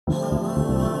Hey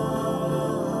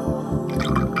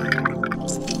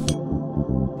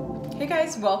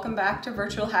guys, welcome back to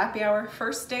Virtual Happy Hour,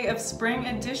 first day of spring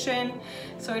edition.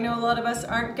 So I know a lot of us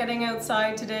aren't getting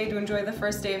outside today to enjoy the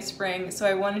first day of spring, so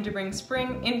I wanted to bring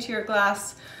spring into your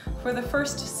glass for the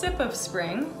first sip of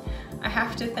spring. I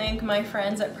have to thank my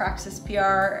friends at Praxis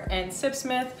PR and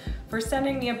Sipsmith for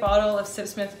sending me a bottle of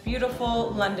Sipsmith's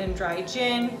beautiful London Dry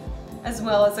Gin, as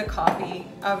well as a copy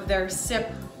of their Sip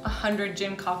 100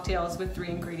 Gin Cocktails with 3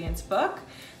 Ingredients book.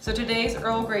 So today's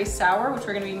Earl Grey Sour, which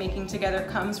we're going to be making together,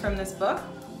 comes from this book.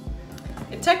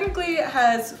 It technically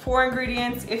has 4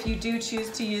 ingredients if you do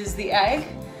choose to use the egg,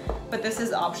 but this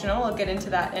is optional. I'll get into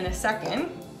that in a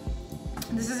second.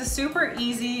 This is a super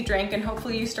easy drink, and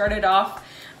hopefully you started off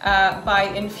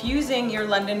by infusing your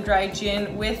London Dry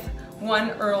Gin with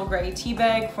 1 Earl Grey tea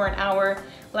bag for an hour,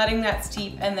 letting that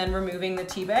steep and then removing the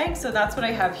tea bag. So that's what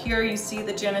I have here. You see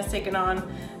the gin has taken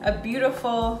on a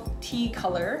beautiful tea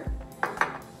color,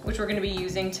 which we're going to be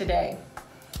using today.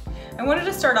 I wanted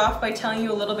to start off by telling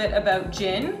you a little bit about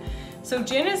gin. So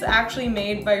gin is actually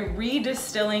made by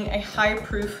redistilling a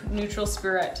high-proof neutral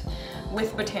spirit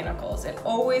with botanicals. It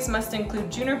always must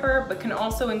include juniper, but can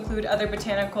also include other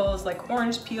botanicals like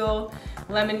orange peel,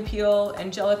 lemon peel,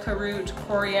 angelica root,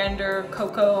 coriander,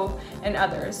 cocoa, and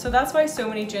others. So that's why so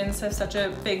many gins have such a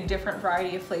big different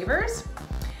variety of flavors.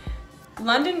 A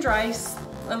London Dry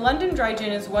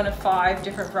Gin is one of 5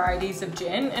 different varieties of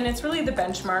gin, and it's really the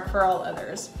benchmark for all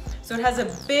others. So it has a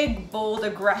big, bold,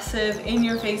 aggressive,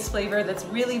 in-your-face flavor that's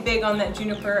really big on that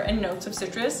juniper and notes of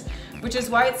citrus, which is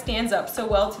why it stands up so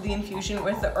well to the infusion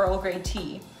with the Earl Grey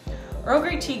tea. Earl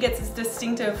Grey tea gets its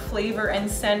distinctive flavor and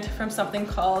scent from something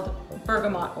called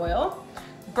bergamot oil.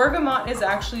 Bergamot is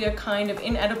actually a kind of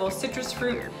inedible citrus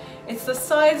fruit. It's the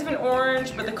size of an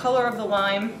orange, but the color of the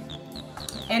lime,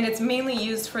 and it's mainly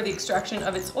used for the extraction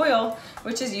of its oil,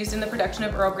 which is used in the production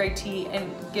of Earl Grey tea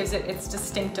and gives it its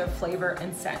distinctive flavor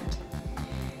and scent.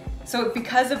 So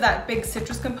because of that big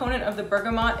citrus component of the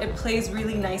bergamot, it plays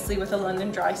really nicely with a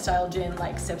London Dry style gin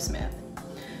like Sipsmith.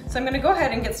 So I'm going to go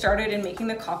ahead and get started in making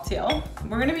the cocktail.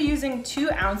 We're going to be using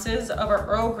 2 ounces of our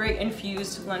Earl Grey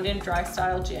infused London Dry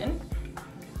style gin.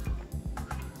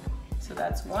 So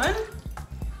that's 1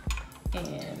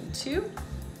 and 2.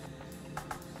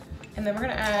 And then we're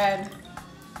going to add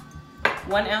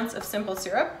 1 ounce of simple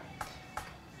syrup.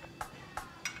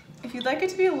 If you'd like it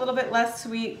to be a little bit less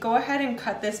sweet, go ahead and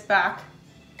cut this back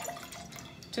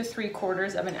to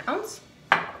 3/4 of an ounce.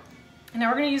 And now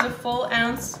we're going to use a full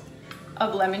ounce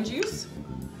of lemon juice.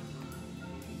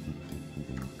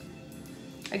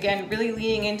 Again, really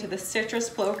leaning into the citrus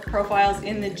profiles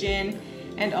in the gin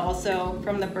and also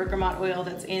from the bergamot oil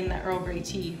that's in the Earl Grey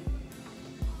tea.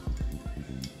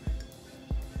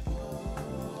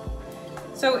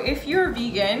 So if you're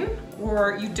vegan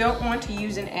or you don't want to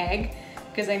use an egg,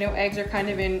 because I know eggs are kind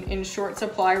of in short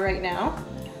supply right now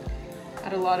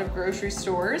at a lot of grocery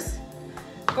stores,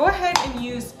 go ahead and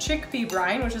use chickpea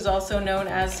brine, which is also known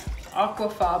as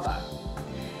aquafaba.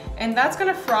 And that's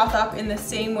gonna froth up in the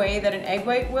same way that an egg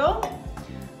white will.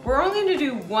 We're only gonna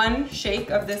do 1 shake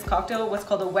of this cocktail, what's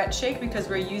called a wet shake, because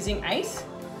we're using ice.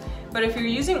 But if you're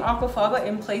using aquafaba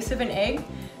in place of an egg,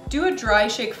 do a dry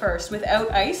shake first without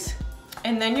ice.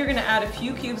 And then you're gonna add a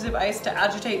few cubes of ice to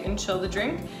agitate and chill the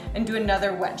drink, and do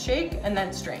another wet shake and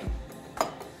then strain.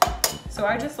 So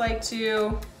I just like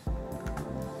to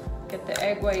get the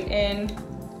egg white in,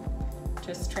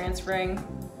 just transferring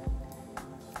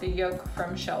the yolk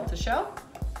from shell to shell.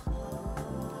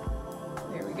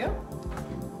 There we go.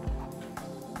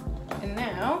 And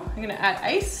now I'm gonna add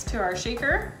ice to our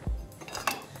shaker.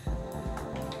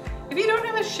 If you don't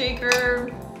have a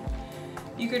shaker,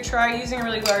 you could try using a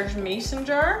really large mason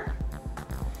jar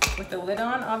with the lid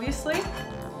on, obviously,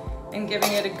 and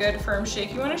giving it a good firm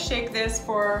shake. You want to shake this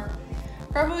for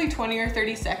probably 20 or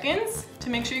 30 seconds to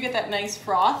make sure you get that nice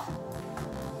froth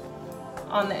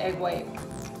on the egg white,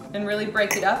 and really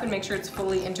break it up and make sure it's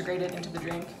fully integrated into the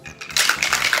drink.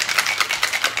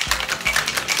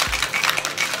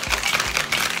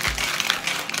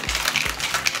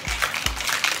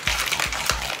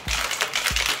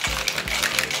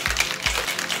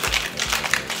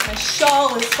 My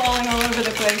shawl is falling all over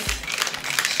the place.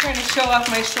 Just trying to show off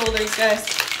my shoulders, guys.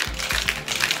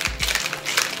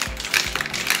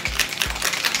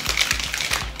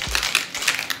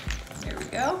 There we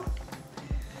go.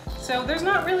 So there's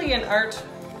not really an art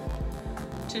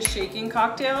to shaking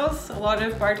cocktails. A lot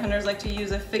of bartenders like to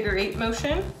use a figure 8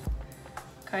 motion,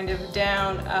 kind of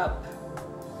down, up,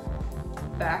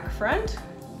 back, front.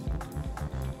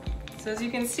 So as you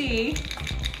can see,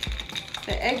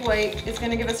 the egg white is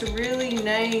going to give us a really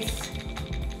nice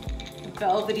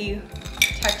velvety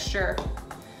texture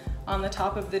on the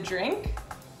top of the drink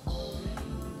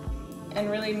and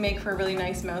really make for a really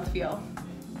nice mouthfeel.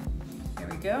 There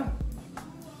we go.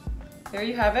 There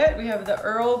you have it. We have the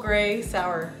Earl Grey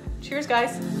Sour. Cheers,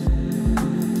 guys.